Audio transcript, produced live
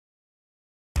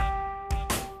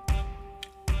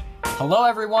Hello,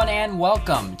 everyone, and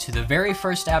welcome to the very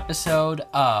first episode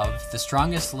of the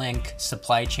Strongest Link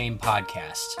Supply Chain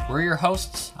Podcast. We're your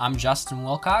hosts. I'm Justin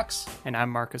Wilcox. And I'm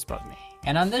Marcus Butney.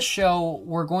 And on this show,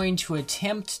 we're going to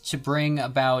attempt to bring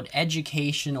about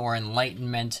education or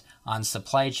enlightenment on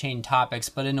supply chain topics,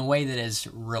 but in a way that is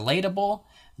relatable,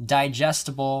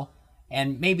 digestible,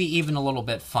 and maybe even a little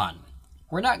bit fun.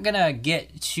 We're not going to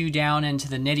get too down into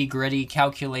the nitty-gritty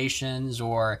calculations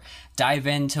or dive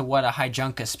into what a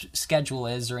Hijunka schedule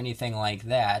is or anything like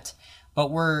that, but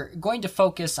we're going to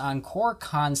focus on core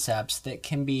concepts that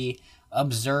can be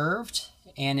observed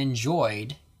and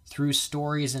enjoyed through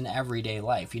stories in everyday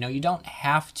life. You know, you don't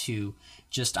have to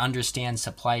just understand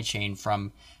supply chain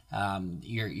from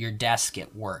your desk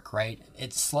at work, right?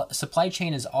 Supply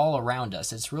chain is all around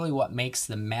us. It's really what makes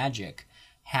the magic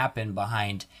happen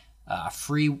behind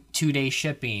free 2-day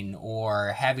shipping or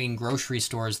having grocery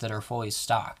stores that are fully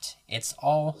stocked. It's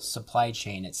all supply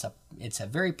chain. It's a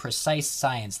very precise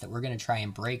science that we're going to try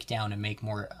and break down and make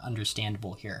more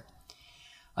understandable here.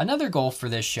 Another goal for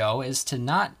this show is to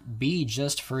not be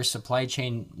just for supply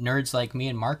chain nerds like me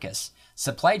and Marcus.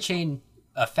 Supply chain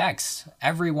affects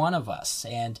every one of us,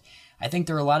 and I think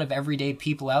there are a lot of everyday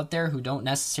people out there who don't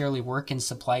necessarily work in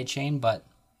supply chain, but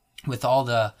with all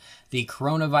the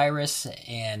coronavirus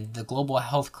and the global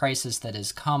health crisis that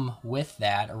has come with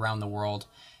that around the world,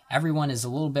 everyone is a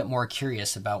little bit more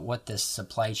curious about what this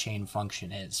supply chain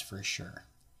function is for sure.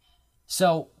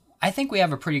 So I think we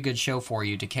have a pretty good show for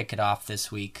you to kick it off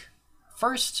this week.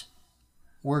 First,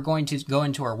 we're going to go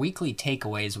into our weekly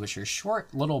takeaways, which are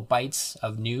short little bites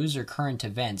of news or current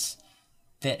events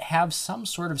that have some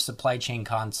sort of supply chain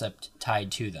concept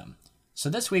tied to them.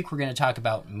 So this week we're going to talk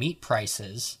about meat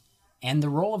prices and the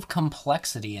role of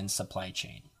complexity in supply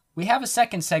chain. We have a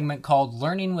second segment called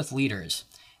Learning with Leaders.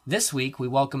 This week, we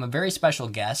welcome a very special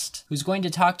guest who's going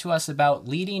to talk to us about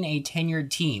leading a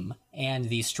tenured team and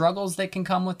the struggles that can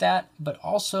come with that, but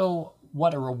also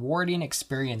what a rewarding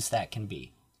experience that can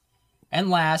be. And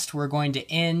last, we're going to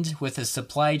end with a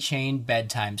supply chain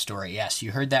bedtime story. Yes, you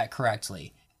heard that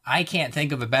correctly. I can't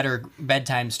think of a better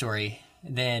bedtime story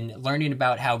than learning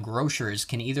about how grocers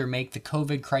can either make the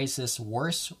COVID crisis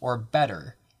worse or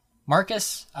better.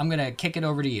 Marcus, I'm going to kick it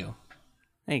over to you.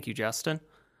 Thank you, Justin.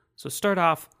 So start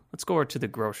off, let's go over to the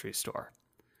grocery store.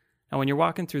 Now, when you're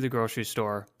walking through the grocery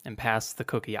store and past the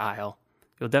cookie aisle,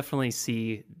 you'll definitely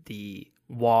see the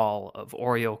wall of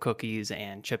Oreo cookies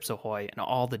and Chips Ahoy and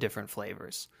all the different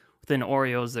flavors. Within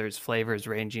Oreos, there's flavors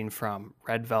ranging from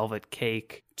red velvet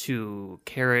cake to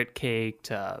carrot cake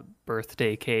to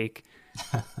birthday cake.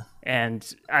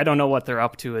 And I don't know what they're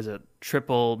up to as a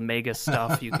triple mega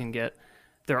stuff you can get.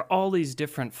 There are all these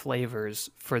different flavors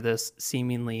for this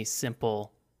seemingly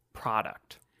simple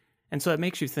product. And so it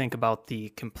makes you think about the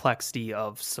complexity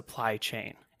of supply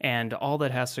chain and all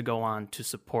that has to go on to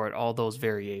support all those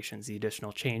variations, the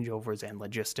additional changeovers and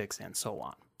logistics and so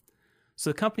on. So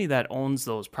the company that owns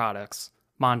those products,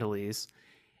 Mondelez,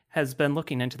 has been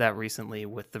looking into that recently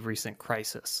with the recent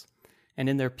crisis. And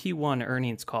in their P1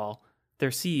 earnings call, their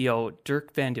CEO,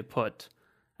 Dirk Van de Put,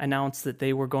 announced that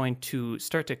they were going to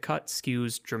start to cut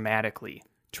SKUs dramatically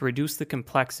to reduce the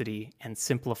complexity and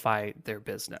simplify their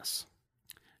business.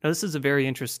 Now, this is a very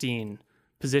interesting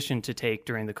position to take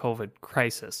during the COVID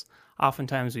crisis.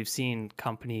 Oftentimes, we've seen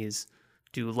companies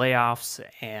do layoffs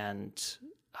and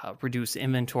reduce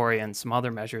inventory and some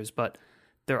other measures, but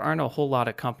there aren't a whole lot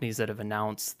of companies that have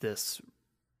announced this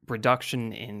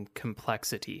reduction in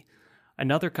complexity.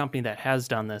 Another company that has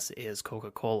done this is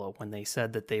Coca-Cola, when they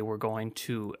said that they were going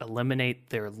to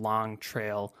eliminate their long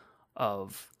trail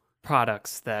of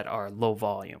products that are low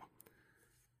volume.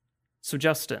 So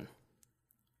Justin,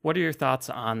 what are your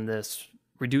thoughts on this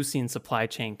reducing supply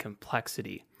chain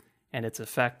complexity and its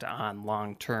effect on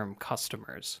long-term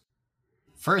customers?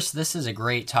 First, this is a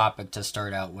great topic to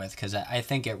start out with because I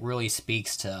think it really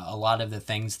speaks to a lot of the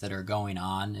things that are going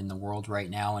on in the world right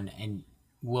now and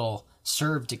will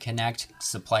serve to connect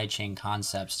supply chain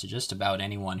concepts to just about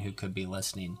anyone who could be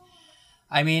listening.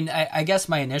 I mean, I guess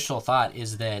my initial thought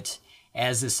is that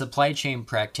as a supply chain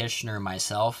practitioner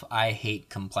myself, I hate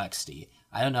complexity.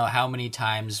 I don't know how many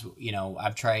times,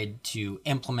 I've tried to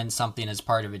implement something as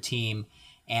part of a team,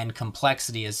 and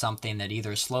complexity is something that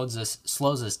either slows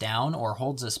us down or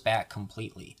holds us back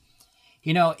completely.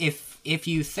 If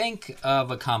you think of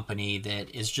a company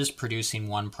that is just producing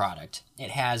one product,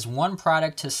 it has one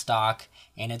product to stock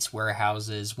in its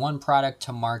warehouses, one product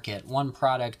to market, one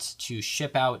product to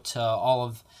ship out to all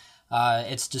of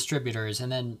its distributors,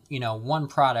 and then, one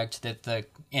product that the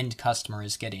end customer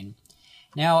is getting.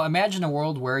 Now, imagine a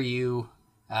world where you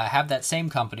have that same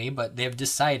company, but they've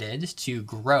decided to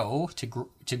grow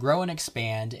and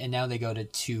expand, and now they go to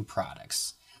 2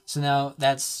 products. So now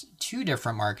that's 2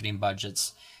 different marketing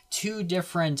budgets, 2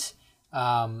 different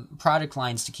product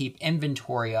lines to keep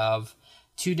inventory of,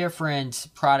 2 different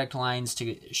product lines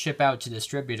to ship out to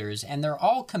distributors, and they're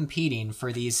all competing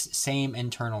for these same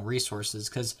internal resources.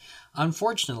 Because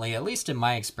unfortunately, at least in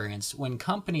my experience, when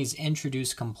companies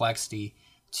introduce complexity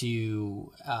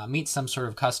to meet some sort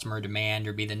of customer demand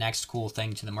or be the next cool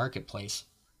thing to the marketplace,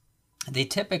 they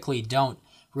typically don't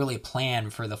really plan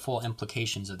for the full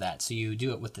implications of that. So you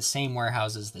do it with the same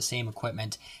warehouses, the same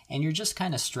equipment, and you're just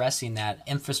kind of stressing that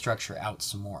infrastructure out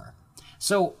some more.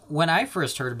 So when I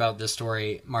first heard about this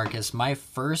story, Marcus, my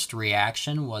first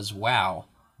reaction was, wow,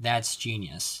 that's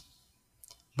genius.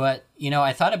 But,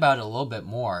 I thought about it a little bit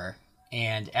more,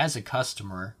 and as a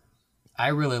customer, I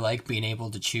really like being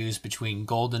able to choose between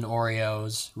golden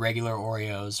Oreos, regular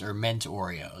Oreos, or mint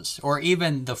Oreos, or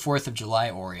even the 4th of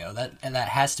July Oreo. That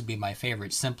has to be my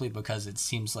favorite simply because it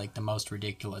seems like the most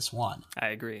ridiculous one. I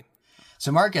agree.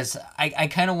 So Marcus, I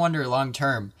kind of wonder long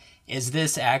term, is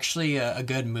this actually a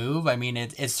good move? I mean,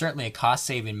 it's certainly a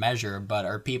cost-saving measure, but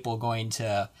are people going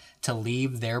to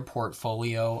leave their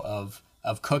portfolio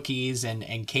of cookies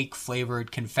and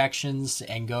cake-flavored confections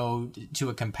and go to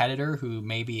a competitor who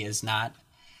maybe is not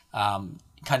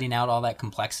cutting out all that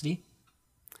complexity?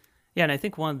 Yeah, and I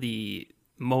think one of the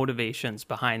motivations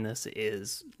behind this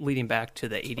is leading back to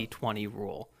the 80-20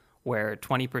 rule, where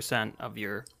 20% of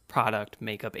your product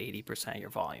make up 80% of your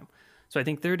volume. So I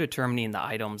think they're determining the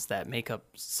items that make up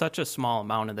such a small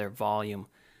amount of their volume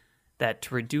that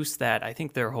to reduce that, I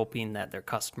think they're hoping that their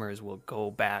customers will go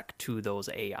back to those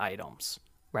A items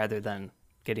rather than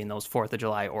getting those 4th of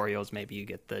July Oreos. Maybe you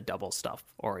get the double stuffed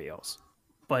Oreos.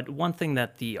 But one thing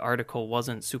that the article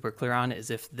wasn't super clear on is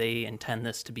if they intend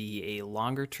this to be a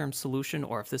longer term solution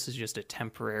or if this is just a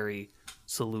temporary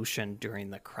solution during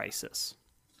the crisis.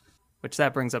 Which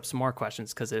that brings up some more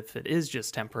questions, because if it is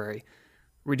just temporary,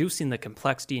 reducing the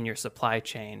complexity in your supply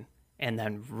chain and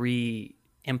then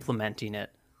re-implementing it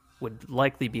would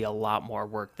likely be a lot more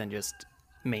work than just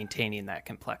maintaining that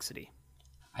complexity.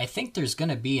 I think there's going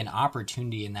to be an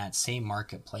opportunity in that same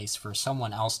marketplace for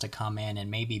someone else to come in and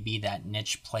maybe be that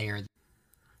niche player.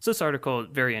 So this article is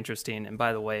very interesting, and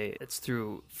by the way, it's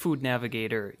through Food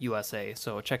Navigator USA,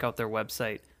 so check out their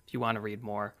website if you want to read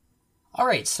more. All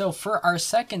right, so for our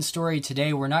second story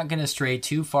today, we're not going to stray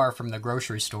too far from the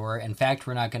grocery store. In fact,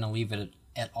 we're not going to leave it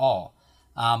at all.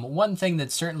 One thing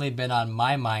that's certainly been on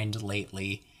my mind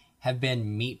lately have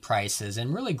been meat prices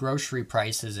and really grocery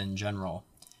prices in general.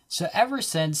 So ever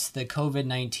since the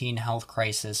COVID-19 health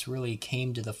crisis really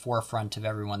came to the forefront of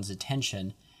everyone's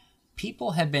attention,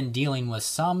 people have been dealing with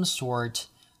some sort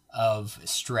of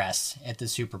stress at the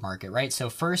supermarket, right? So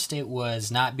first it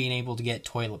was not being able to get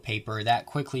toilet paper. That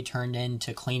quickly turned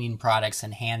into cleaning products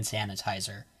and hand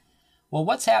sanitizer. Well,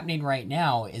 what's happening right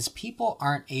now is people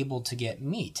aren't able to get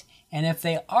meat. And if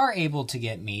they are able to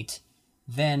get meat,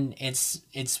 then it's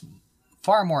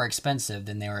far more expensive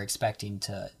than they were expecting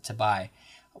to buy.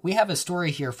 We have a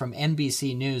story here from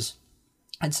NBC News.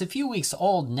 It's a few weeks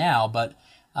old now, but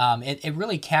it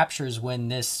really captures when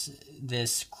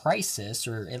this crisis,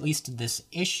 or at least this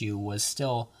issue, was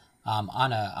still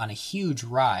on a huge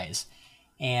rise.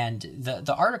 And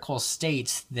the article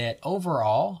states that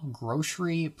overall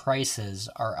grocery prices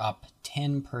are up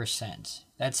 10%.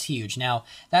 That's huge. Now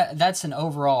that's an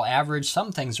overall average.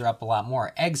 Some things are up a lot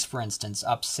more. Eggs, for instance,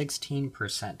 up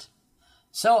 16%.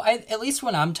 So at least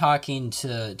when I'm talking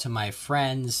to my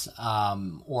friends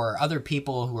or other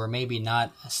people who are maybe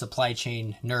not supply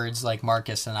chain nerds like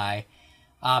Marcus and I,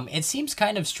 it seems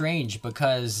kind of strange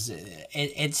because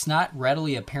it's not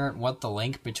readily apparent what the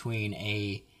link between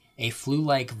a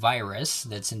flu-like virus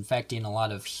that's infecting a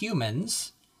lot of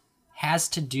humans has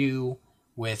to do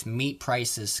with meat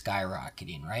prices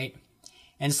skyrocketing, right?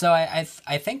 And so I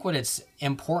think what it's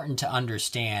important to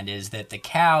understand is that the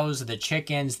cows, the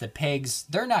chickens, the pigs,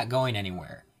 they're not going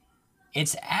anywhere.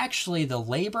 It's actually the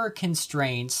labor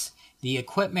constraints, the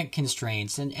equipment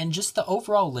constraints, and just the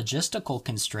overall logistical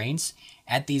constraints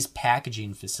at these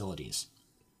packaging facilities.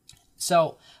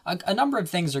 So a number of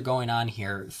things are going on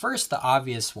here. First, the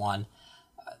obvious one.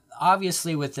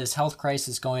 Obviously, with this health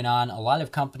crisis going on, a lot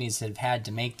of companies have had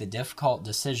to make the difficult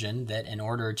decision that in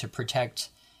order to protect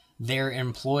their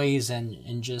employees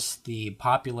and just the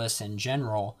populace in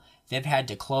general, they've had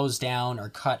to close down or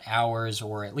cut hours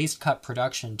or at least cut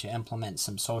production to implement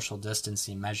some social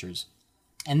distancing measures.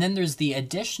 And then there's the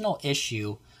additional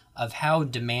issue of how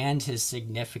demand has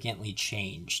significantly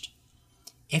changed.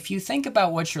 If you think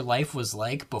about what your life was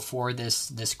like before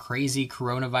this crazy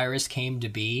coronavirus came to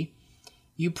be,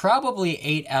 you probably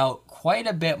ate out quite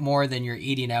a bit more than you're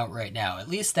eating out right now. At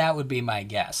least that would be my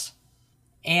guess.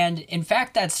 And in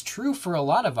fact, that's true for a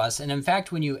lot of us. And in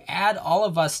fact, when you add all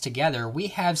of us together, we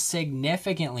have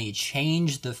significantly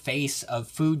changed the face of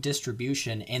food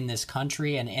distribution in this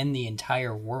country and in the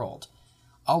entire world.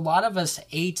 A lot of us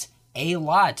ate a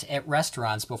lot at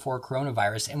restaurants before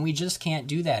coronavirus, and we just can't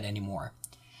do that anymore.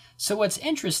 So what's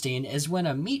interesting is when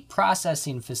a meat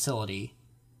processing facility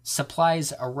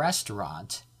supplies a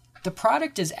restaurant, the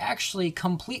product is actually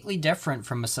completely different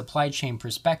from a supply chain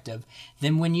perspective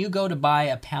than when you go to buy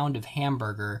a pound of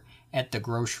hamburger at the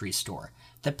grocery store.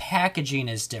 The packaging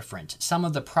is different. Some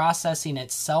of the processing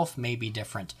itself may be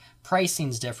different.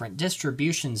 Pricing's different.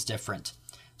 Distribution's different.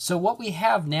 So what we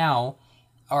have now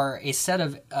are a set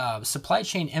of supply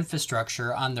chain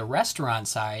infrastructure on the restaurant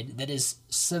side that is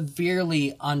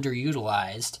severely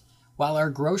underutilized, while our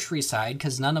grocery side,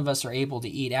 because none of us are able to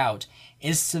eat out,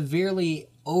 is severely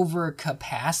over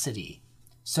capacity.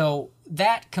 So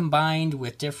that combined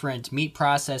with different meat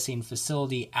processing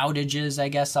facility outages, I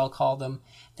guess I'll call them,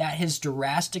 that has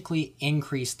drastically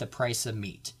increased the price of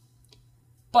meat.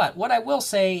 But what I will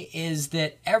say is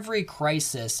that every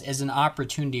crisis is an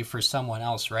opportunity for someone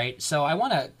else, right? So I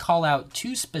want to call out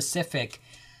two specific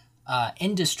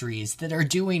industries that are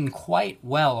doing quite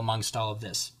well amongst all of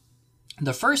this.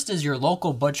 The first is your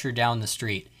local butcher down the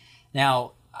street.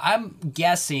 Now, I'm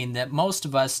guessing that most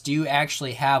of us do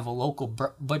actually have a local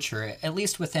butcher, at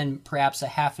least within perhaps a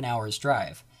half an hour's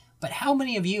drive. But how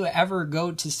many of you ever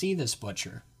go to see this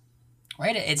butcher?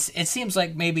 Right? It seems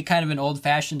like maybe kind of an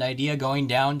old-fashioned idea going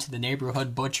down to the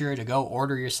neighborhood butcher to go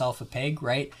order yourself a pig,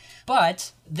 right?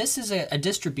 But this is a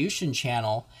distribution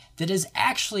channel that is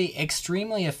actually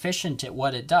extremely efficient at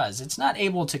what it does. It's not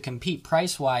able to compete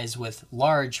price-wise with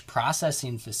large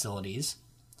processing facilities.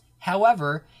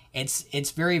 However,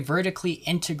 it's very vertically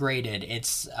integrated.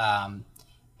 It's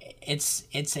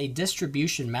a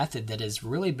distribution method that has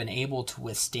really been able to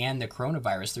withstand the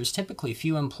coronavirus. There's typically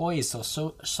few employees,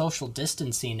 so social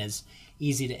distancing is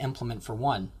easy to implement for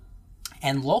one.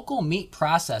 And local meat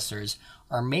processors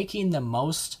are making the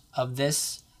most of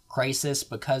this crisis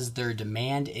because their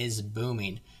demand is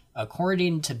booming.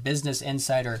 According to Business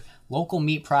Insider, local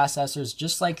meat processors,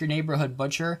 just like your neighborhood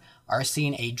butcher, are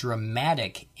seeing a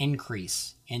dramatic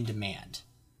increase in demand,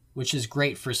 which is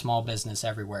great for small business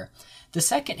everywhere. The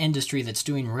second industry that's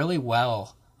doing really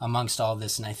well amongst all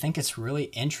this, and I think it's really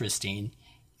interesting,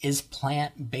 is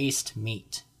plant-based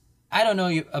meat. I don't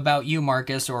know about you,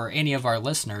 Marcus, or any of our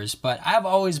listeners, but I've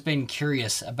always been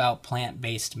curious about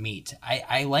plant-based meat.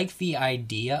 I like the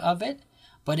idea of it,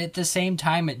 but at the same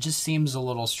time, it just seems a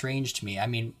little strange to me. I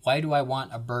mean, why do I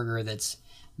want a burger that's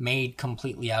made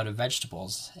completely out of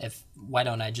vegetables? Why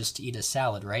don't I just eat a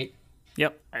salad, right?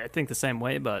 Yep, I think the same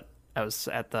way, but I was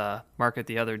at the market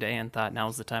the other day and thought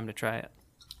now's the time to try it.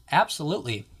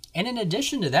 Absolutely. And in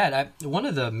addition to that, one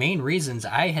of the main reasons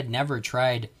I had never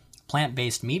tried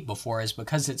plant-based meat before is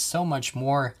because it's so much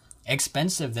more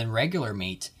expensive than regular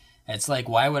meat. It's like,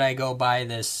 why would I go buy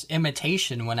this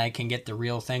imitation when I can get the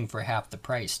real thing for half the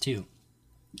price, too?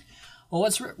 Well,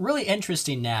 what's really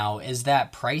interesting now is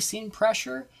that pricing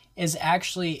pressure is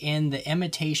actually in the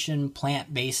imitation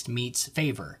plant-based meat's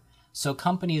favor. So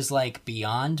companies like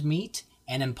Beyond Meat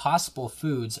and Impossible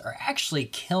Foods are actually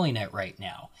killing it right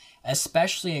now,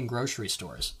 especially in grocery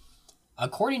stores.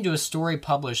 According to a story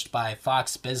published by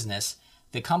Fox Business,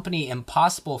 the company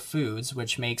Impossible Foods,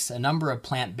 which makes a number of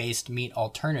plant-based meat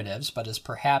alternatives but is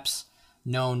perhaps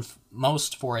known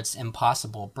most for its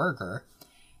Impossible Burger,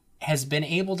 has been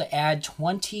able to add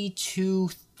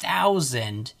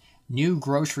 22,000 new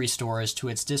grocery stores to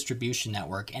its distribution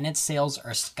network, and its sales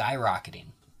are skyrocketing.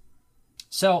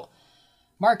 So,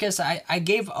 Marcus, I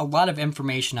gave a lot of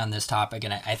information on this topic,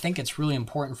 and I think it's really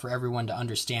important for everyone to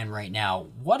understand right now.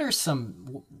 What do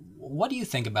you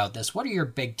think about this? What are your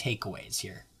big takeaways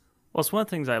here? Well, it's one of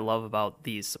the things I love about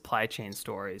these supply chain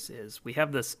stories is we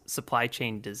have this supply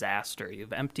chain disaster. You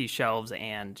have empty shelves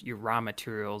and your raw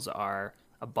materials are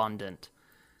abundant.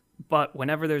 But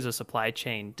whenever there's a supply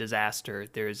chain disaster,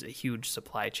 there's a huge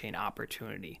supply chain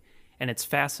opportunity. And it's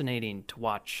fascinating to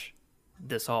watch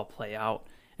this all play out.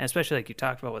 And especially like you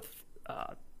talked about with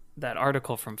that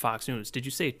article from Fox News. Did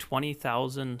you say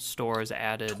 20,000 stores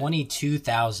added?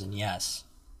 22,000, yes.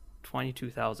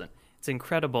 22,000. It's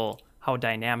incredible how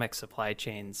dynamic supply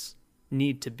chains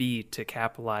need to be to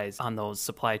capitalize on those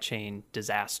supply chain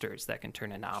disasters that can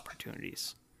turn into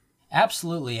opportunities.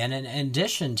 Absolutely. And in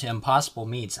addition to Impossible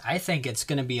Meats, I think it's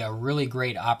going to be a really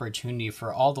great opportunity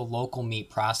for all the local meat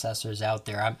processors out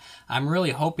there. I'm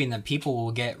really hoping that people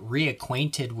will get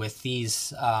reacquainted with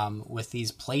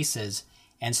these places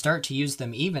and start to use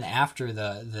them even after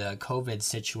the COVID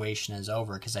situation is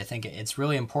over, because I think it's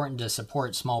really important to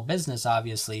support small business,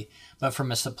 obviously, but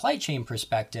from a supply chain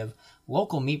perspective,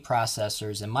 local meat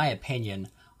processors, in my opinion,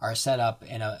 are set up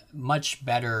in a much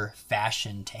better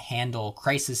fashion to handle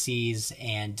crises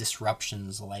and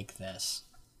disruptions like this.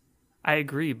 I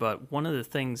agree, but one of the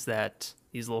things that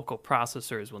these local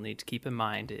processors will need to keep in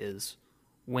mind is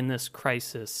when this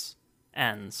crisis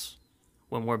ends,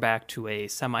 when we're back to a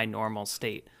semi normal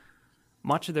state,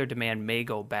 much of their demand may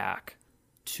go back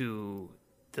to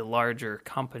the larger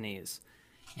companies.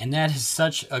 And that is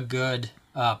such a good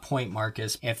point,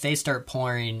 Marcus. If they start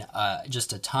pouring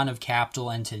just a ton of capital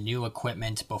into new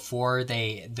equipment before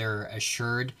they're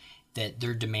assured that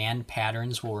their demand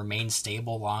patterns will remain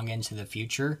stable long into the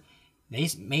future, they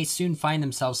may soon find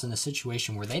themselves in a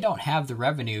situation where they don't have the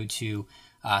revenue to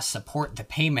support the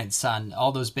payments on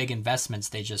all those big investments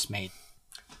they just made.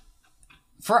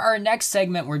 For our next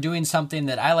segment, we're doing something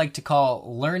that I like to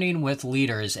call Learning with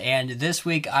Leaders. And this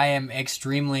week, I am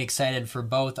extremely excited for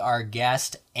both our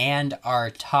guest and our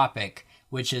topic,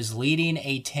 which is leading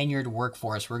a tenured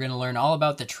workforce. We're going to learn all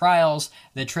about the trials,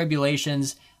 the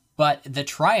tribulations, but the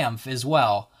triumph as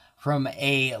well from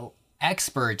a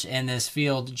expert in this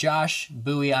field, Josh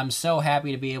Bowie. I'm so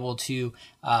happy to be able to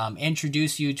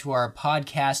introduce you to our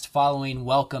podcast following.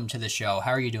 Welcome to the show. How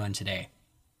are you doing today?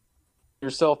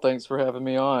 Yourself, thanks for having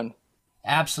me on.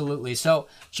 Absolutely. So,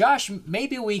 Josh,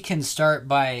 maybe we can start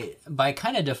by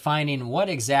kind of defining what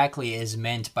exactly is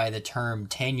meant by the term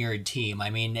tenured team. I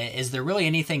mean, is there really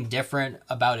anything different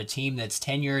about a team that's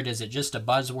tenured? Is it just a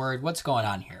buzzword? What's going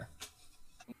on here?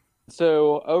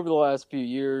 So, over the last few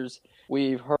years,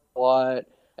 we've heard a lot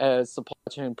as supply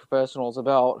chain professionals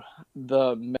about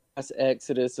the mass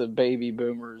exodus of baby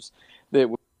boomers that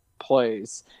will take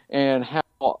place and how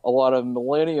a lot of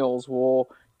millennials will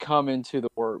come into the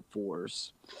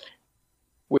workforce.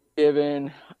 We've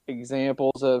given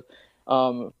examples of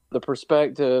the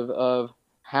perspective of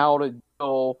how to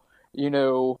deal,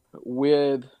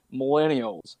 with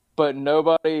millennials, but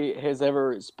nobody has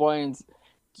ever explained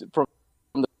from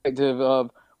the perspective of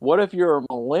what if you're a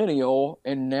millennial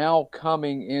and now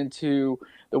coming into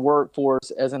the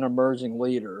workforce as an emerging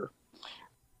leader.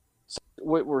 So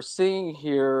what we're seeing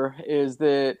here is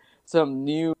that some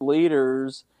new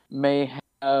leaders may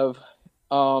have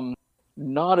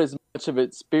not as much of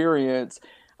experience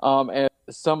as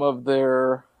some of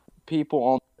their people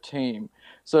on their team.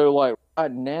 So, like right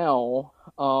now,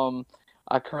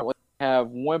 I currently have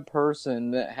one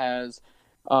person that has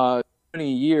 20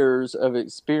 years of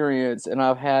experience, and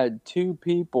I've had two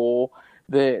people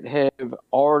that have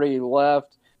already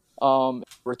left,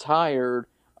 retired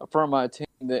from my team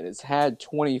that has had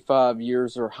 25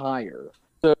 years or higher.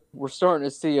 So we're starting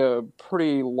to see a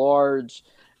pretty large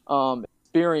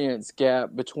experience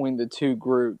gap between the two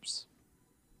groups.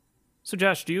 So,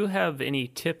 Josh, do you have any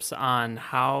tips on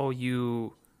how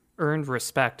you earned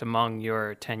respect among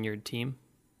your tenured team?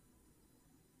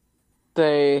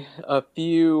 Say a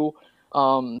few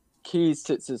keys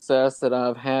to success that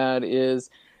I've had is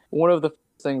one of the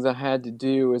first things I had to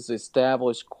do is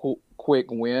establish quick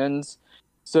wins.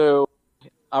 So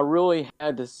I really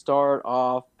had to start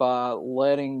off by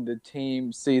letting the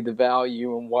team see the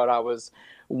value in what I was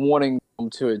wanting them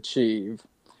to achieve.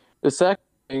 The second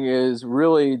thing is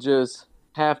really just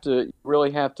have to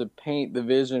paint the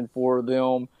vision for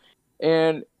them,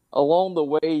 and along the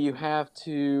way you have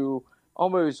to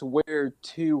almost wear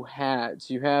two hats.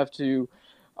 You have to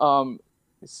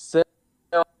be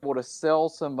able to sell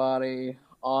somebody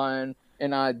on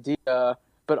an idea,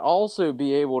 but also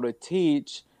be able to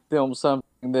teach them something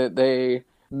that they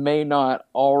may not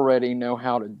already know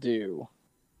how to do.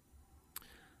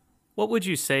 What would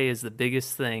you say is the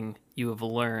biggest thing you have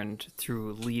learned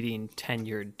through leading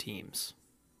tenured teams?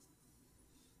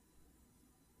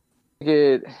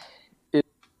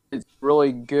 It's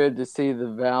really good to see the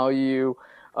value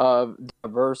of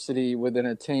diversity within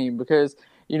a team because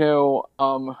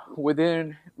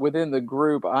within the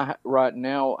group I right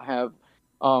now have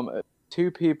two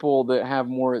people that have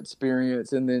more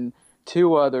experience and then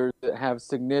two others that have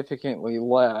significantly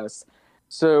less.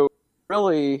 So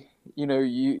really,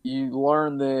 you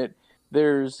learn that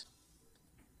there's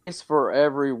space for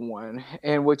everyone,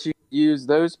 and what you use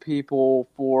those people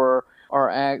for are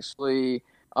actually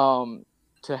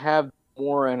to have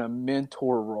more in a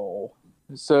mentor role.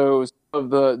 So some of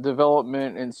the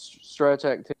development and stretch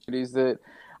activities that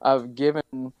I've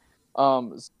given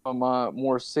some of my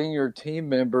more senior team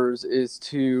members is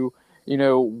to,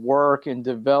 work and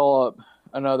develop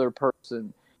another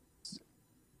person.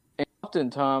 And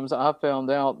oftentimes I found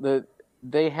out that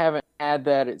they haven't had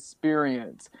that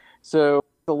experience. So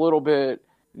it's a little bit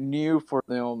new for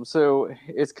them. So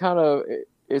it's kind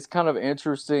of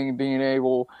interesting being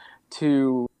able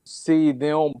to see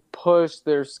them push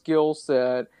their skill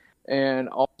set and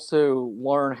also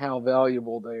learn how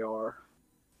valuable they are.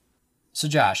 So,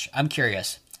 Josh, I'm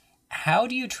curious. How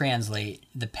do you translate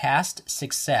the past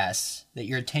success that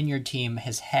your tenured team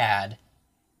has had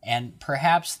and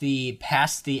perhaps the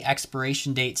past the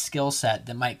expiration date skill set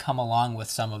that might come along with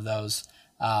some of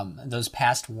those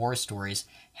past war stories?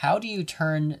 How do you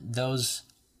turn those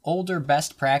older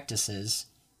best practices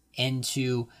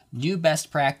into new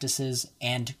best practices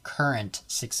and current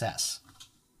success?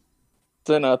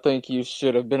 Then I think you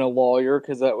should have been a lawyer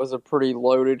because that was a pretty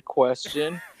loaded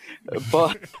question.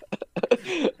 But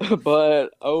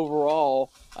but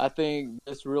overall, I think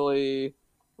this really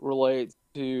relates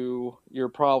to your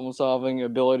problem solving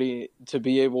ability to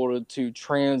be able to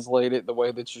translate it the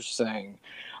way that you're saying.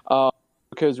 Uh,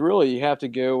 because really, you have to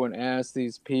go and ask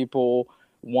these people,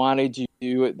 why did you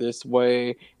do it this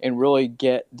way, and really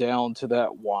get down to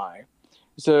that why.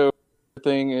 So the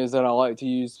thing is that I like to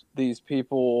use these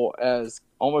people as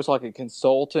almost like a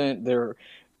consultant. They're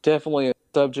definitely a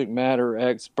subject matter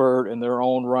expert in their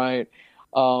own right.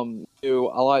 I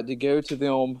like to go to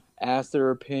them, ask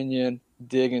their opinion,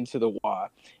 dig into the why.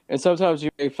 And sometimes you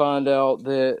may find out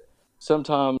that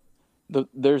sometimes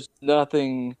there's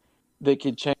nothing that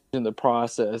could change in the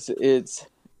process. It's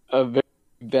a very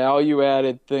value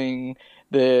added thing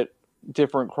that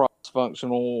different cross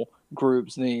functional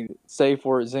groups need. Say,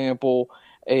 for example,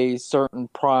 a certain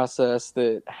process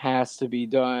that has to be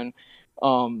done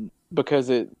because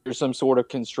there's some sort of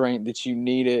constraint that you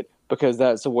need it because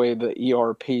that's the way the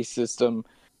ERP system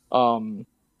um,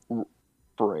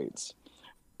 operates.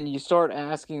 And you start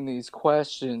asking these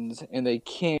questions, and they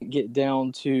can't get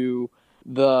down to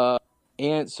the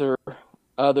answer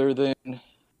other than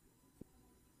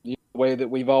the way that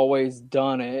we've always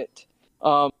done it.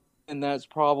 And that's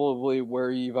probably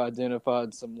where you've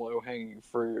identified some low hanging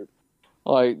fruit.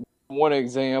 Like one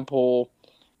example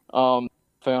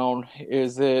found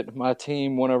is that my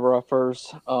team, whenever I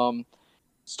first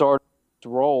started to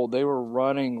roll, they were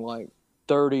running like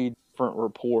 30 different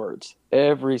reports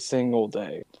every single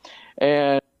day.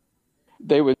 And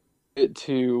they would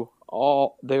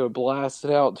they would blast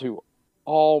it out to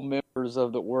all members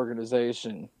of the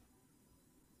organization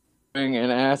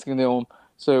and asking them,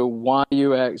 so why do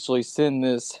you actually send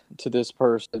this to this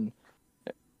person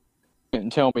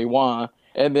and tell me why?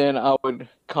 And then I would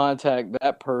contact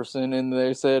that person and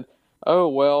they said, oh,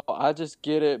 well, I just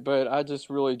get it, but I just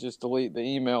really just delete the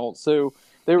email. So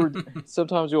they were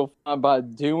sometimes you'll find by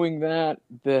doing that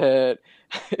that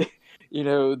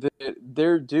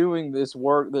they're doing this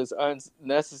work that's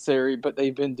unnecessary, but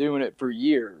they've been doing it for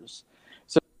years.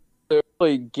 So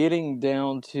really getting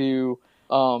down to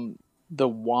the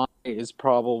why is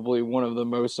probably one of the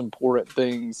most important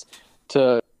things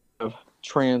to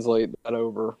translate that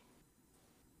over.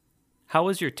 How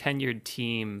has your tenured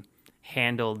team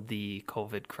handled the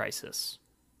COVID crisis?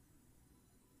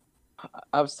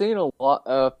 I've seen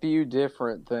a few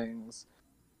different things.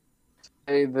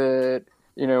 Say that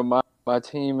my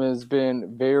team has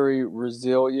been very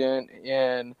resilient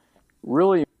and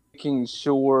really making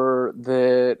sure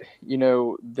that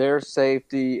their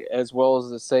safety as well as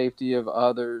the safety of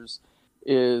others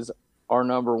is our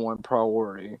number one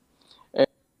priority.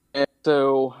 And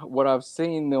so what I've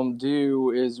seen them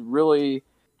do is really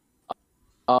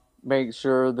make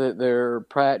sure that they're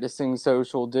practicing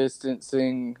social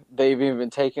distancing. They've even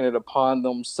taken it upon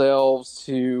themselves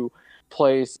to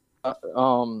place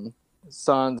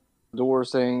signs on the door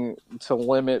saying to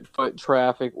limit foot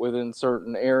traffic within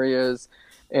certain areas.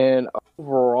 And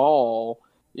overall,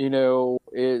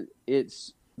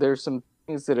 it's there's some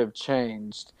things that have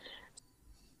changed.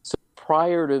 So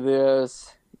prior to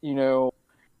this, we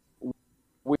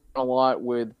did a lot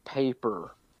with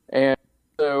paper. And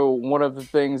so one of the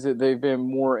things that they've been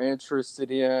more interested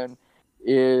in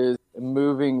is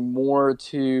moving more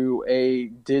to a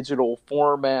digital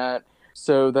format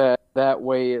so that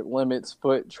way it limits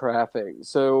foot traffic.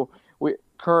 So we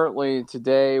currently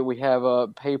today we have a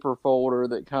paper folder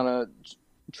that kind of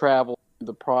travels through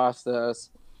the process.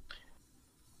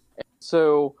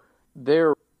 So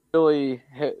they're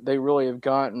they really have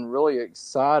gotten really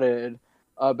excited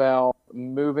about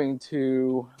moving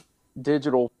to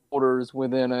digital folders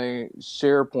within a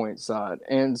SharePoint site.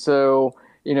 And so,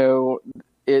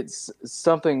 it's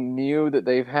something new that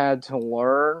they've had to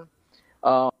learn.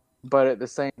 But at the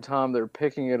same time, they're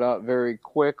picking it up very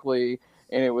quickly.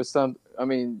 And it was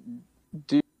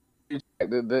do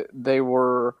that they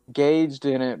were engaged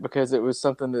in it because it was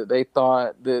something that they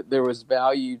thought that there was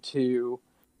value to,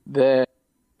 that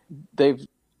they've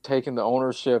taken the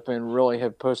ownership and really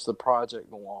have pushed the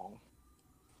project along.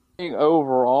 I think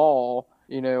overall,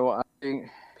 I think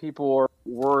people are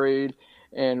worried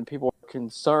and people are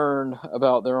concerned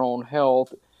about their own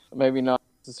health. Maybe not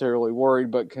necessarily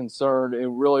worried, but concerned,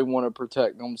 and really want to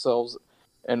protect themselves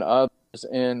and others.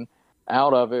 And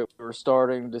out of it, we're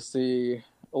starting to see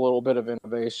a little bit of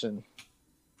innovation.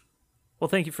 Well,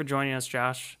 thank you for joining us,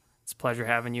 Josh. It's a pleasure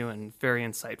having you and very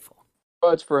insightful.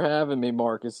 Much for having me,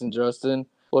 Marcus and Justin.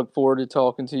 Look forward to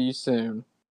talking to you soon.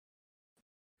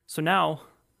 So now,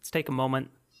 let's take a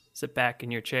moment, sit back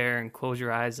in your chair and close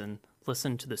your eyes and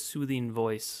listen to the soothing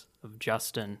voice of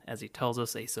Justin as he tells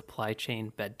us a supply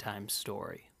chain bedtime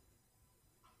story.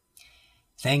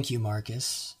 Thank you,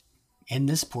 Marcus. In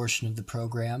this portion of the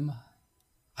program,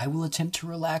 I will attempt to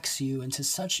relax you into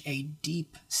such a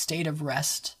deep state of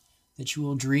rest that you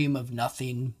will dream of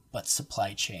nothing but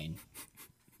supply chain.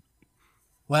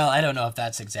 Well, I don't know if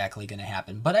that's exactly going to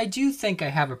happen, but I do think I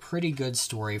have a pretty good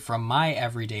story from my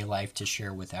everyday life to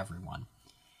share with everyone.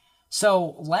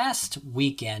 So last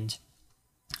weekend,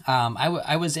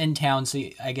 I was in town, so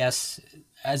I guess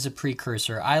as a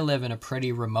precursor, I live in a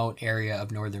pretty remote area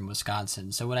of northern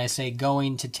Wisconsin. So when I say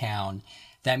going to town,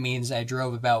 that means I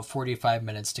drove about 45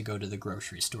 minutes to go to the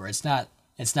grocery store. It's not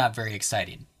very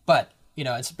exciting, but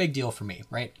it's a big deal for me,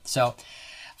 right? So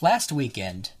last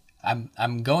weekend,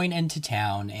 I'm going into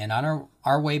town, and on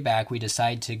our way back, we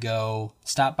decide to go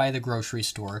stop by the grocery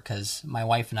store because my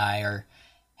wife and I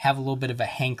have a little bit of a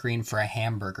hankering for a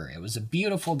hamburger. It was a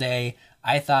beautiful day.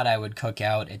 I thought I would cook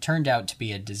out. It turned out to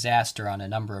be a disaster on a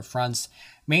number of fronts,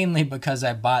 mainly because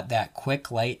I bought that quick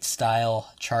light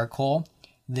style charcoal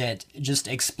that just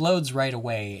explodes right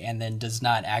away and then does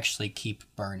not actually keep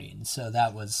burning. So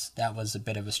that was a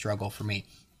bit of a struggle for me.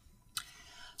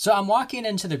 So I'm walking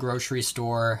into the grocery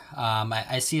store.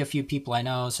 I see a few people I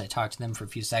know, so I talk to them for a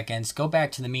few seconds, go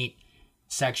back to the meat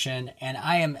section, and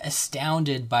I am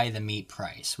astounded by the meat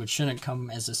price, which shouldn't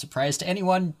come as a surprise to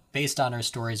anyone based on our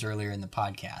stories earlier in the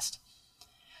podcast.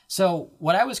 So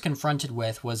what I was confronted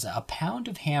with was a pound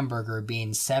of hamburger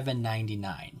being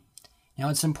 $7.99. Now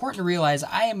it's important to realize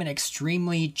I am an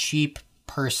extremely cheap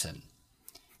person.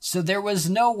 So there was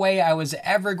no way I was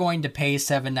ever going to pay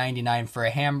 $7.99 for a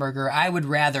hamburger. I would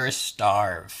rather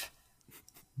starve.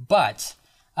 But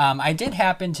I did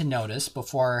happen to notice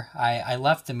before I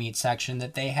left the meat section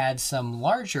that they had some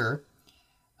larger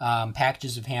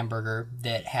packages of hamburger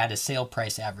that had a sale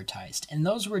price advertised. And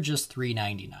those were just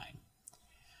 $3.99.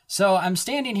 So I'm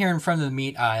standing here in front of the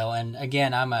meat aisle, and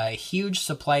again, I'm a huge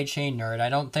supply chain nerd. I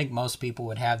don't think most people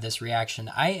would have this reaction.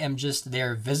 I am just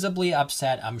there visibly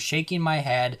upset. I'm shaking my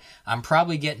head. I'm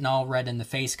probably getting all red in the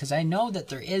face because I know that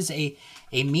there is a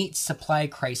meat supply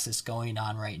crisis going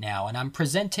on right now. And I'm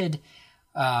presented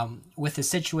with a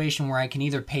situation where I can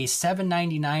either pay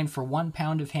 $7.99 for 1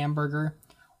 pound of hamburger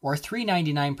or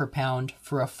 $3.99 per pound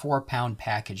for a 4-pound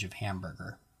package of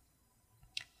hamburger.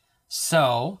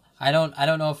 So I don't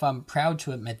know if I'm proud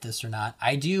to admit this or not.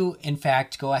 I do, in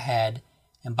fact, go ahead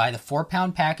and buy the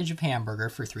 4-pound package of hamburger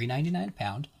for $3.99 a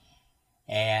pound.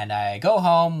 And I go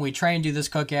home, we try and do this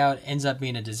cookout, ends up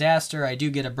being a disaster. I do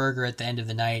get a burger at the end of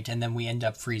the night, and then we end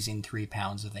up freezing 3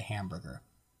 pounds of the hamburger.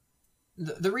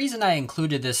 The reason I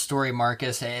included this story,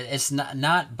 Marcus, it's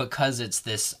not because it's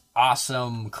this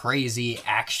awesome, crazy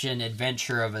action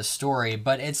adventure of a story,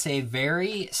 but it's a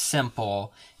very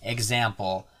simple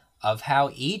example of how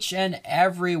each and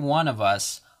every one of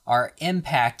us are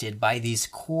impacted by these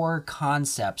core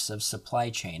concepts of supply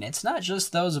chain. It's not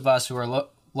just those of us who are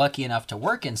lucky enough to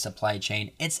work in supply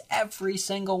chain, it's every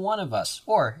single one of us,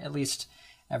 or at least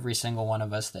every single one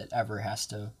of us that ever has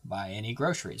to buy any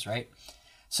groceries, right?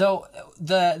 So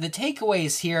the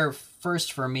takeaways here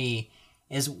first for me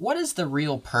is, what is the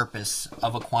real purpose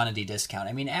of a quantity discount?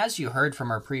 I mean, as you heard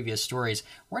from our previous stories,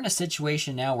 we're in a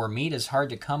situation now where meat is hard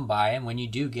to come by, and when you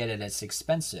do get it, it's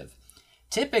expensive.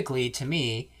 Typically, to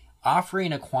me,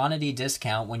 offering a quantity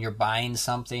discount when you're buying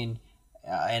something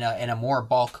in a more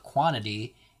bulk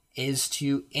quantity is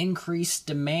to increase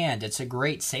demand. It's a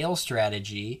great sales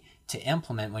strategy to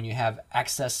implement when you have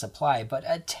excess supply, but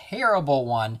a terrible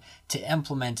one to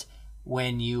implement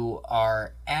when you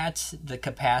are at the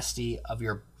capacity of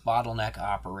your bottleneck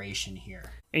operation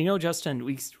here. And Justin,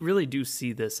 we really do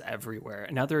see this everywhere.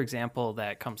 Another example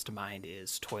that comes to mind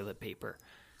is toilet paper.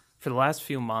 For the last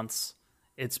few months,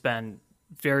 it's been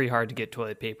very hard to get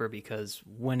toilet paper because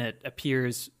when it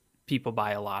appears, people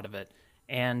buy a lot of it.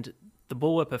 And the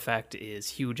bullwhip effect is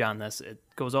huge on this. It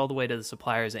goes all the way to the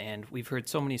suppliers, and we've heard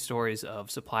so many stories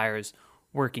of suppliers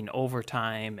working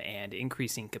overtime and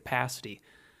increasing capacity.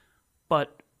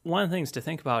 But one of the things to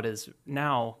think about is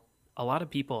now a lot of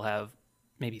people have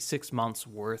maybe 6 months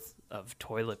worth of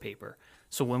toilet paper.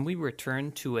 So when we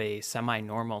return to a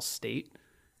semi-normal state,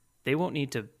 they won't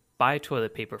need to buy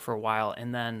toilet paper for a while.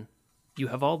 And then you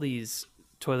have all these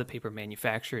toilet paper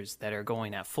manufacturers that are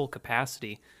going at full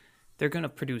capacity. They're going to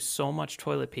produce so much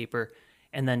toilet paper,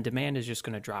 and then demand is just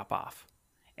going to drop off.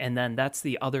 And then that's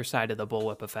the other side of the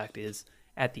bullwhip effect is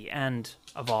at the end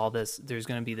of all this, there's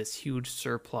going to be this huge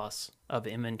surplus of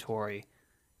inventory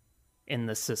in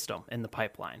the system, in the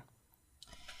pipeline.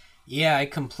 Yeah, I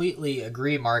completely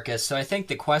agree, Marcus. So I think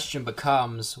the question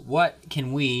becomes, what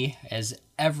can we, as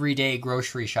everyday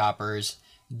grocery shoppers,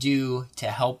 do to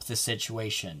help the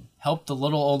situation? Help the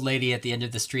little old lady at the end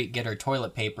of the street get her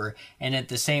toilet paper, and at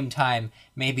the same time,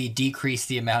 maybe decrease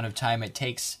the amount of time it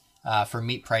takes for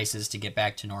meat prices to get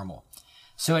back to normal.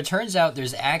 So it turns out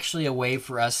there's actually a way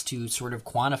for us to sort of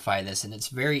quantify this, and it's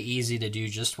very easy to do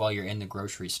just while you're in the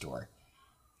grocery store.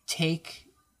 Take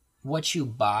what you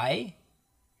buy,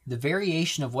 the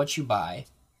variation of what you buy,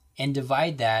 and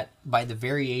divide that by the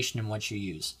variation in what you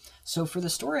use. So for the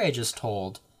story I just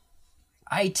told,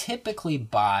 I typically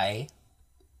buy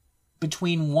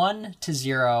between 1 to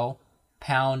 0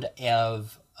 pound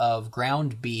of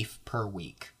ground beef per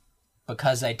week,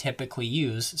 because I typically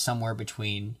use somewhere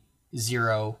between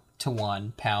 0 to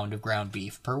 1 pound of ground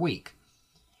beef per week.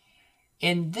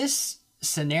 In this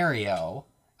scenario,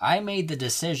 I made the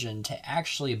decision to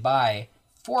actually buy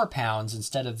 4 pounds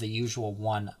instead of the usual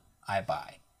 1 I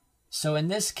buy. So in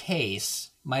this case,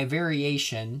 my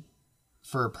variation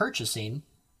for purchasing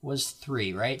was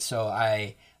 3, right? So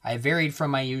I varied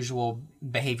from my usual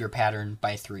behavior pattern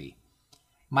by 3.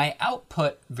 My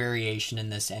output variation in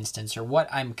this instance, or what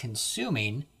I'm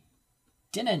consuming,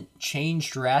 didn't change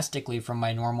drastically from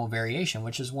my normal variation,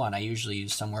 which is 1. I usually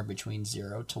use somewhere between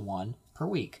 0 to 1 per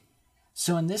week.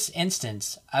 So in this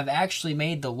instance, I've actually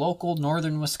made the local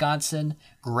northern Wisconsin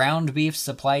ground beef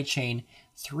supply chain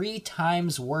 3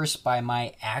 times worse by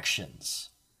my actions.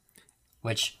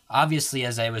 Which obviously,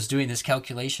 as I was doing this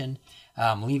calculation,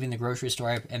 leaving the grocery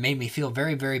store, it made me feel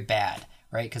very, very bad,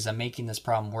 right? Because I'm making this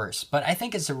problem worse. But I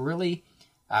think it's a really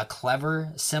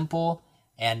clever, simple,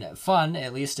 and fun,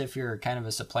 at least if you're kind of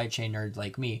a supply chain nerd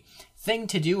like me, thing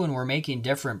to do when we're making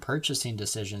different purchasing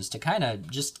decisions to kind of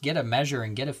just get a measure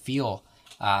and get a feel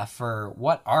for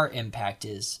what our impact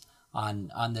is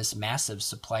on this massive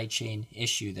supply chain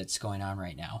issue that's going on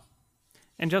right now.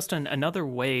 And Justin, another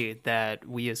way that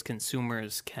we as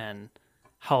consumers can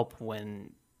help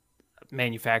when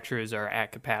manufacturers are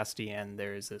at capacity and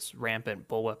there's this rampant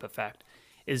bullwhip effect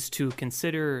is to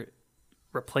consider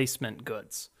replacement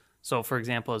goods. So, for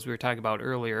example, as we were talking about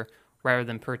earlier, rather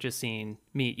than purchasing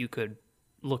meat, you could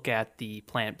look at the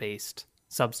plant-based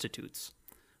substitutes,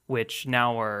 which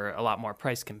now are a lot more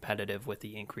price competitive with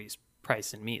the increased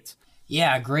price in meats.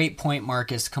 Yeah, great point,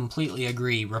 Marcus. Completely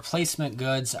agree. Replacement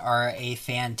goods are a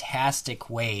fantastic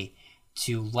way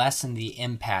to lessen the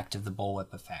impact of the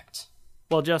bullwhip effect.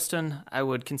 Well, Justin, I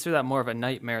would consider that more of a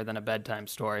nightmare than a bedtime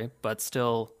story, but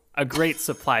still a great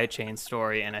supply chain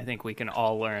story, and I think we can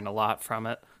all learn a lot from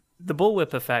it. The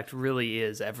bullwhip effect really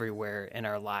is everywhere in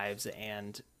our lives,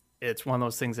 and it's one of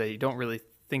those things that you don't really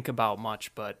think about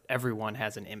much, but everyone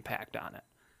has an impact on it.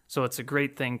 So it's a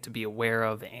great thing to be aware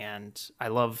of, and I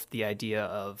love the idea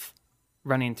of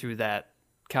running through that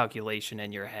calculation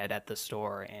in your head at the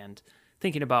store and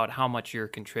thinking about how much you're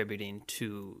contributing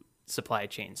to supply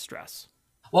chain stress.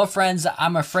 Well, friends,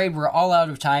 I'm afraid we're all out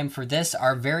of time for this,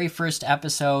 our very first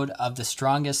episode of the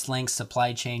Strongest Links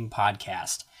Supply Chain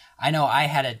Podcast. I know I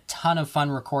had a ton of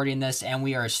fun recording this, and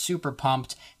we are super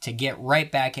pumped to get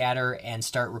right back at her and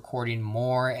start recording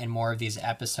more and more of these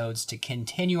episodes to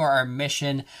continue our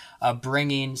mission of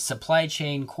bringing supply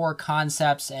chain core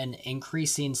concepts and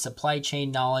increasing supply chain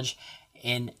knowledge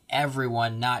in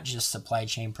everyone, not just supply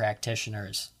chain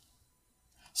practitioners.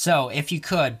 So if you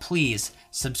could, please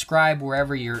subscribe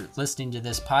wherever you're listening to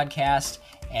this podcast,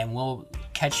 and we'll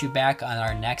catch you back on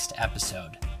our next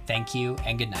episode. Thank you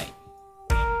and good night.